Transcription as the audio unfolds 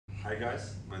Hi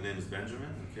guys, my name is Benjamin.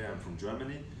 Okay, I'm from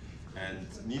Germany, and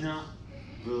Nina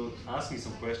will ask me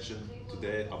some question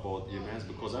today about EMS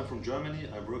because I'm from Germany.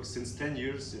 I work since 10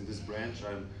 years in this branch.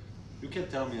 You can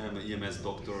tell me I'm an EMS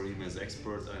doctor, EMS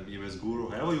expert, I'm EMS guru,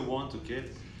 however you want. Okay,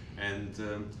 and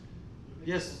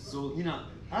yes, so Nina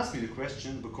asked me the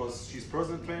question because she's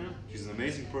personal trainer. She's an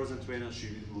amazing personal trainer. She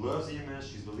loves EMS.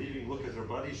 She's believing. Look at her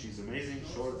body. She's amazing.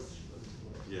 Short.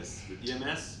 Yes, with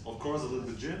EMS, of course, a little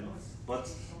bit gym, but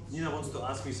Nina wants to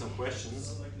ask me some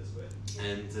questions.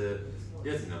 And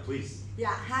yes, Nina, please.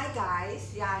 Yeah, hi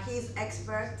guys. Yeah, he's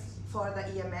expert for the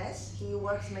EMS. He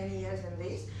works many years in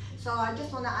this. So I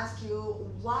just want to ask you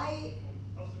why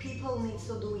people need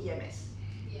to do EMS.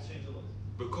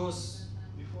 Because,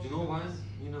 you know why,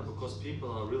 Nina? Because people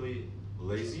are really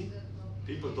lazy.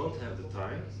 People don't have the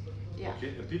time. Yeah.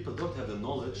 Okay, and people don't have the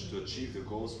knowledge to achieve their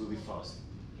goals really fast.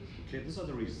 Okay, these are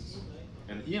the reasons.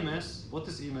 And EMS, what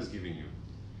is EMS giving you?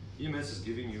 EMS is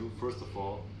giving you, first of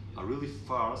all, a really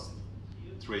fast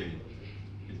training.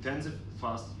 Intensive,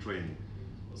 fast training.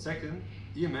 Second,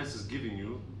 EMS is giving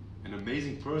you an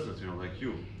amazing personal trainer like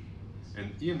you.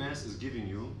 And EMS is giving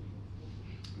you,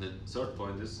 the third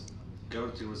point is,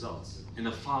 guaranteed results in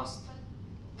a fast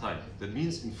time. That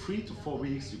means in 3 to 4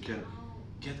 weeks you can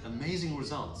get amazing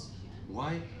results.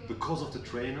 Why? Because of the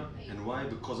trainer, and why?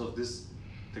 Because of this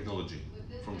technology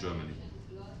from Germany.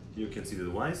 Here you can see the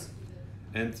device,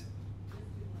 and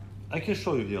I can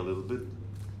show you here a little bit.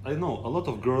 I know a lot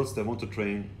of girls that want to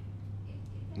train,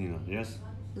 Nina, yes?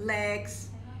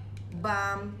 Legs,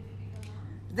 bum.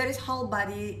 There is whole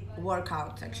body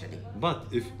workout actually. But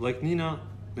if, like Nina,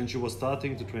 when she was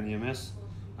starting to train EMS,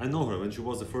 I know her when she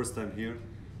was the first time here.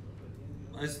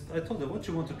 I told her, what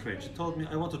you want to train? She told me,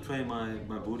 I want to train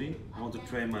my booty, I want to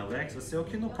train my legs. I said,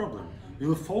 okay, no problem. We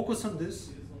will focus on this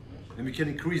and we can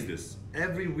increase this.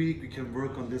 Every week we can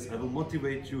work on this. I will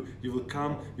motivate you, you will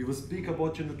come, we will speak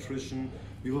about your nutrition,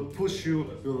 we will push you,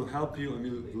 we will help you, and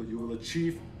you will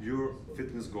achieve your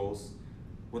fitness goals.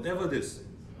 Whatever it is,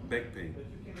 back pain,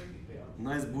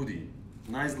 nice booty,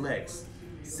 nice legs,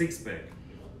 six-pack,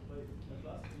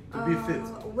 to be fit.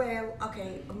 Well,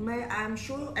 okay, I'm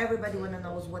sure everybody wanna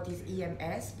knows what is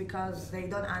EMS because they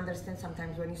don't understand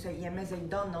sometimes when you say EMS, they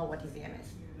don't know what is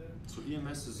EMS. So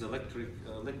EMS is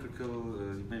electrical,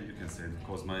 maybe you can say it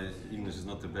because my English is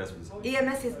not the best with this.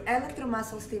 EMS is Electro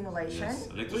Muscle Stimulation. Yes,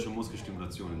 Elektrische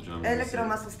Muskelstimulation in German. Electro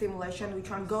Muscle Stimulation, which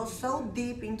one goes so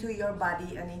deep into your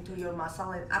body and into your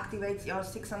muscle and activates your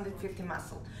 650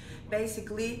 muscle.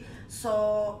 Basically,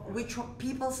 so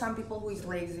some people who is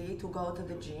lazy to go to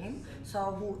the gym, so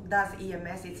who does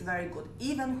EMS, it's very good.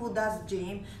 Even who does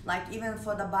gym, like even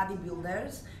for the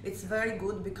bodybuilders, it's very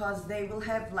good because they will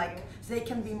have they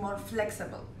can be more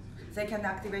flexible. They can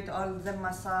activate all the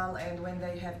muscle, and when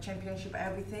they have championship,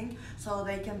 everything, so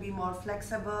they can be more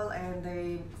flexible and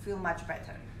they feel much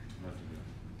better.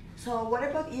 So what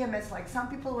about EMS? Like some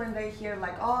people when they hear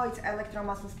like, oh, it's electro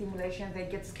muscle stimulation, they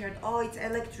get scared. Oh, it's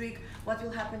electric. What will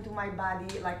happen to my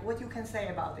body? Like what you can say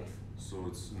about this? So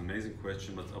it's an amazing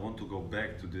question, but I want to go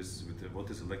back to this with what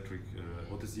is electric,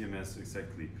 what is EMS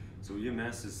exactly? So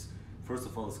EMS is, first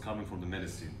of all, it's coming from the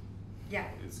medicine. Yeah.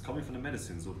 It's coming from the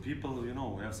medicine. So people, you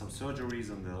know, have some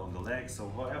surgeries on the legs,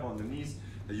 so however on the knees,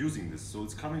 they're using this. So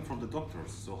it's coming from the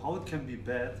doctors. So how it can be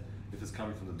bad if it's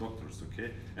coming from the doctors,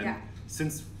 okay? And yeah.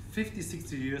 Since 50,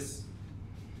 60 years,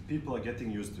 people are getting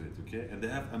used to it, okay? And they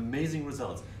have amazing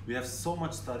results. We have so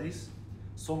much studies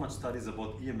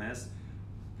about EMS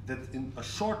that in a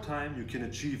short time you can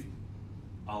achieve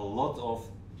a lot of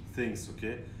things,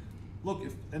 okay? Look,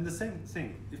 and the same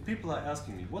thing, if people are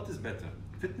asking me, what is better,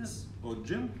 fitness or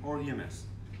gym or EMS?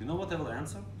 You know what I will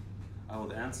answer? I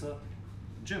will answer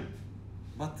gym.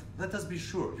 But let us be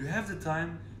sure, you have the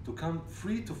time to come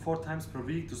 3 to 4 times per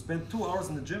week to spend 2 hours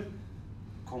in the gym?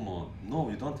 Come on, no,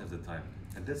 you don't have the time.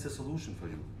 And that's a solution for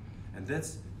you. And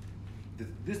that's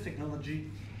this technology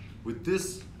with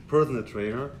this personal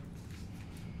trainer,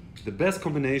 the best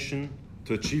combination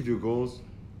to achieve your goals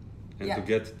and to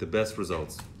get the best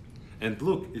results. And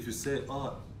look, if you say,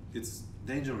 oh, it's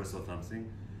dangerous or something,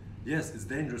 yes, it's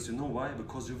dangerous. You know why?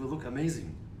 Because you will look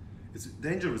amazing. It's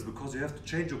dangerous because you have to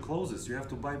change your clothes. You have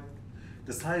to buy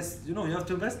the size, you know, you have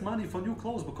to invest money for new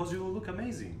clothes because you will look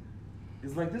amazing.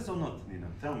 It's like this or not, Nina?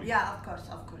 Tell me. Yeah, of course,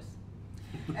 of course.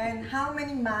 And how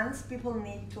many months people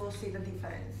need to see the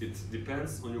difference? It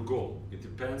depends on your goal. It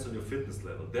depends on your fitness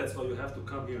level. That's why you have to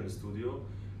come here in the studio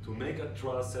to make a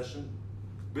trial session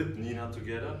with Nina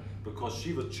together, because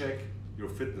she will check your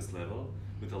fitness level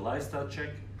with a lifestyle check,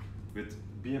 with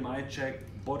BMI check,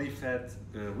 body fat,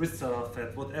 visceral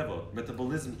fat, whatever,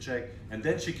 metabolism check, and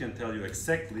then she can tell you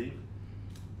exactly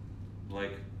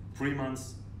like 3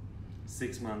 months,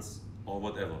 6 months, or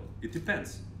whatever. It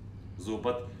depends. So,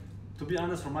 but to be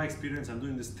honest, from my experience, I'm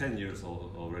doing this 10 years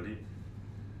already.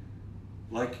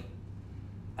 Like,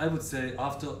 I would say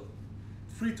after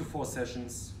 3 to 4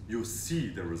 sessions, you see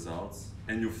the results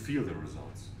and you feel the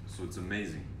results. So it's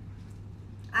amazing.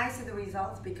 I see the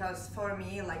results because for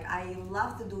me, like, I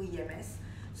love to do EMS.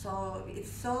 So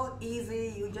it's so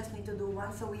easy. You just need to do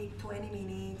once a week, 20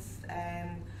 minutes,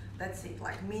 and that's it.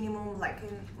 Like minimum, like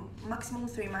in maximum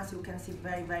 3 months, you can see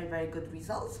very, very, very good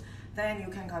results. Then you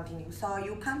can continue. So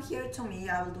you come here to me.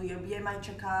 I will do your BMI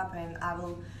checkup, and I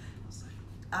will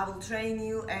train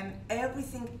you, and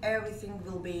everything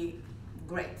will be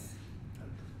great.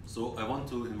 So I want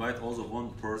to invite also one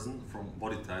person from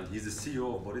Bodytime. He's the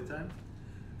CEO of Bodytime.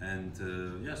 And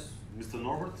yes, Mr.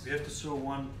 Norbert. We have to show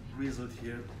one result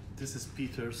here. This is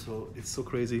Peter, so it's so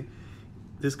crazy.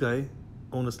 This guy,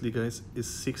 honestly guys, is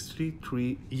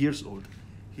 63 years old.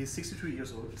 He's 63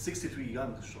 years old, 63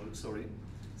 young, sorry.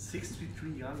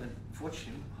 63 young, and watch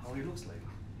him, how he looks like.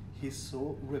 He's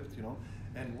so ripped, you know.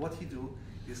 And what he do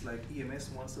is like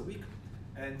EMS once a week,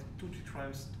 and two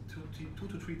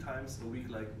to three times a week,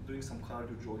 like doing some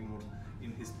cardio, jogging, or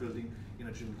in his building, in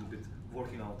a gym a little bit,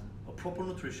 working out. A proper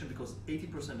nutrition, because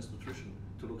 80% is nutrition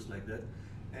to looks like that.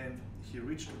 And he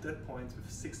reached to that point with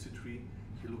 63,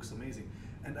 he looks amazing.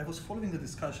 And I was following the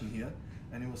discussion here,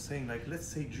 and he was saying like, let's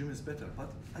say gym is better,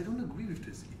 but I don't agree with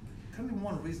this. Tell me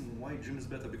one reason why gym is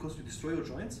better. Because you destroy your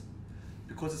joints?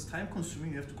 Because it's time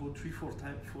consuming, you have to go 4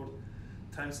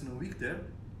 times in a week there.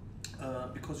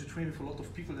 Because you train with a lot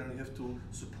of people, then you have to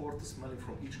support the smelling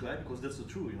from each guy, because that's the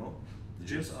truth, you know. The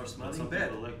gyms are smelling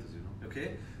bad. Like this, you know.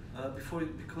 Okay?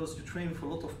 Because you train with a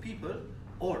lot of people,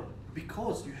 or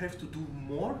because you have to do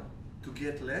more to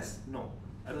get less? No,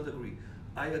 I don't agree.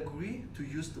 I agree to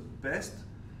use the best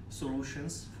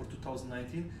solutions for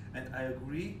 2019, and I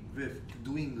agree with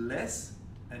doing less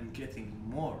and getting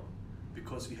more,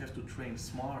 because we have to train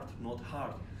smart, not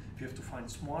hard. We have to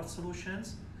find smart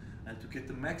solutions and to get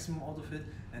the maximum out of it,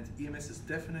 and EMS is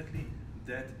definitely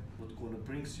that what gonna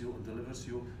brings you and delivers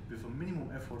you with a minimum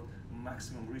effort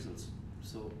maximum results.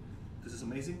 So this is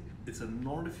amazing. It's a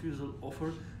non-refusal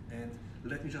offer, and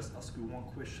let me just ask you one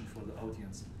question for the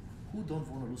audience. Who don't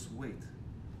want to lose weight?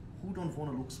 Who don't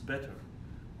want to look better?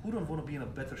 Who don't want to be in a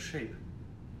better shape?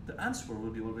 The answer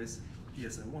will be always,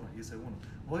 yes I want to, yes I want to.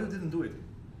 Why you didn't do it?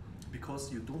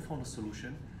 Because you don't find a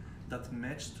solution that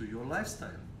matches to your lifestyle.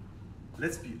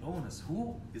 Let's be honest,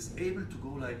 who is able to go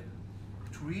like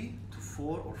 3 to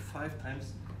 4 or 5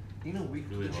 times in a week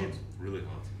really to the gym? Really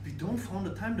hard. We don't find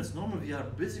the time. That's normal. We are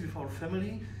busy with our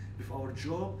family, with our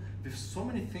job, with so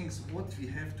many things what we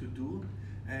have to do.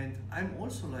 And I'm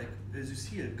also like, as you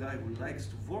see, a guy who likes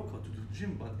to work out, to do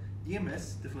gym, but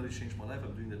EMS definitely changed my life.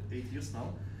 I'm doing that 8 years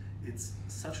now. It's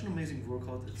such an amazing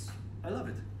workout. I love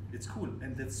it. It's cool,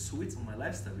 and that suits on my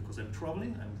lifestyle, because I'm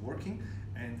traveling, I'm working,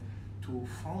 and to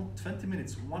find 20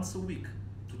 minutes once a week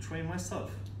to train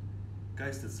myself,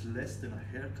 guys, that's less than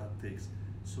a haircut takes.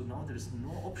 So now there is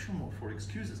no option more for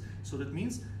excuses. So that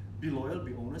means be loyal,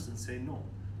 be honest, and say no.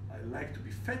 I like to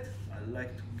be fat, I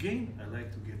like to gain, I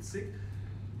like to get sick.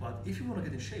 But if you want to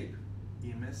get in shape,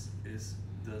 EMS is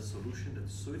the solution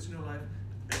that suits in your life.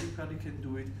 Everybody can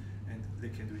do it, and they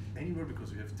can do it anywhere,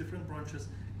 because we have different branches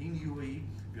in UAE,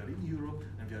 we are in Europe,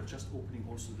 and we are just opening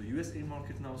also the USA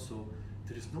market now. So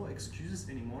there is no excuses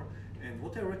anymore. And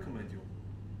what I recommend you,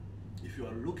 if you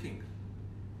are looking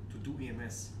to do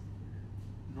EMS,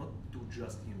 not do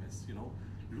just EMS, you know,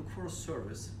 look for a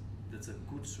service that's a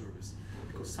good service,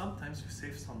 because sometimes we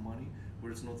save some money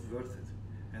where it's not worth it,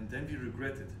 and then we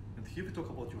regret it. And here we talk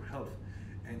about your health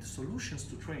and solutions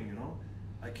to train, you know.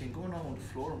 I can go now on the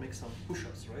floor and make some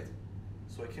push-ups, right?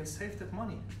 So I can save that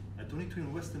money. I don't need to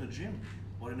invest in a gym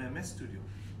or in an MS studio.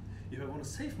 If I want to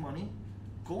save money,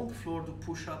 go on the floor, do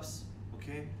push-ups,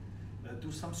 okay?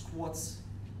 Do some squats,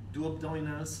 do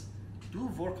abdominals, do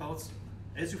workouts,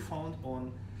 as you found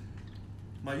on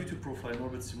my YouTube profile,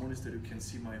 Norbert Simonis, that you can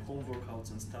see my home workouts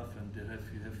and stuff, and you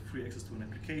have free access to an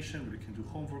application where you can do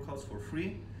home workouts for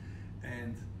free.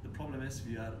 And the problem is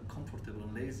we are comfortable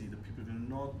and lazy. The people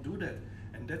will not do that.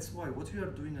 And that's why what we are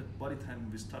doing at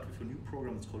Bodytime, we start with a new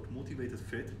program. It's called Motivated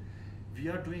Fit. We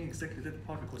are doing exactly that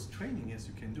part, because training, yes,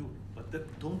 you can do, but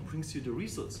that don't brings you the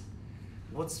results.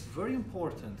 What's very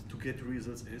important to get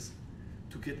results is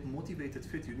to get motivated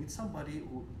fit. You need somebody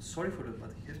who, sorry for that,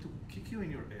 but he has to kick you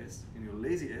in your ass, in your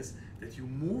lazy ass, that you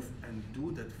move and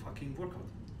do that fucking workout.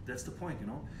 That's the point, you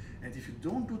know? And if you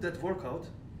don't do that workout,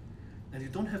 and you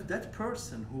don't have that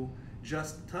person who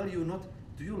just tell you not,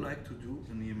 do you like to do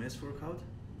an EMS workout?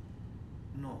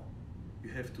 No.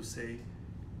 You have to say,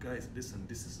 guys, listen,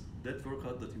 this is that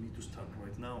workout that you need to start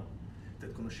right now.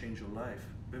 That's gonna change your life.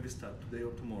 When we start, today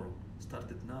or tomorrow, start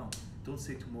it now. Don't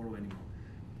say tomorrow anymore.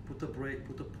 Put a break,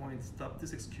 put a point, stop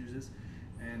these excuses,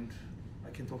 and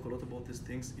I can talk a lot about these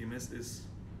things. EMS is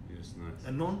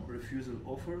a non-refusal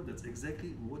offer. That's exactly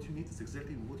what you need. It's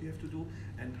exactly what you have to do.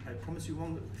 And I promise you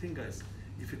one thing, guys.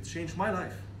 If it changed my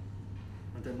life,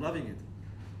 and I'm loving it,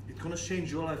 it's gonna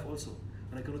change your life also.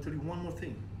 And I'm gonna tell you one more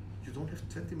thing. You don't have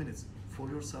 20 minutes for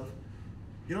yourself.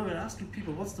 You know, we're asking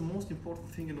people, what's the most important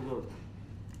thing in the world?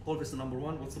 Always the number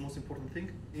one, what's the most important thing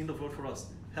in the world for us?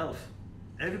 Health.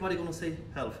 Everybody gonna say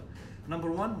health.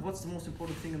 Number one, what's the most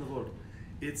important thing in the world?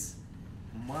 It's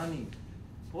money.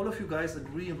 All of you guys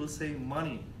agree and will say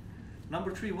money.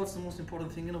 Number three, what's the most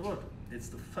important thing in the world? It's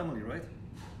the family, right?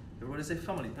 Everybody say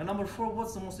family. And number four,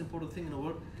 what's the most important thing in the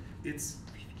world? It's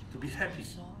to be happy.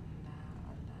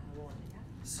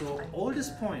 So all these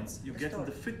points you get in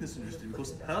the fitness industry,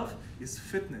 because health is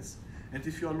fitness. And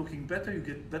if you are looking better, you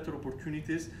get better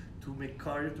opportunities to make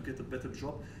career, to get a better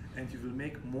job, and you will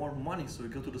make more money. So you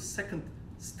go to the second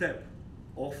step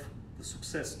of the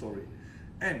success story.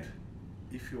 And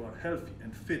if you are healthy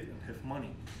and fit and have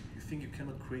money, you think you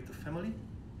cannot create a family?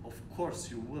 Of course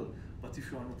you will. But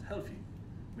if you are not healthy,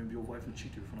 maybe your wife will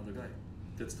cheat you with another guy.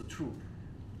 That's the truth.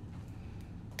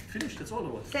 Finished, that's all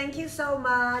about it. Thank you so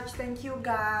much. Thank you,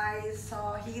 guys.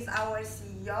 So he's our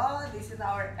CEO. This is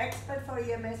our expert for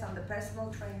EMS. I'm the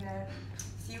personal trainer.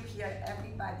 See you here,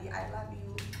 everybody. I love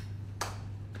you.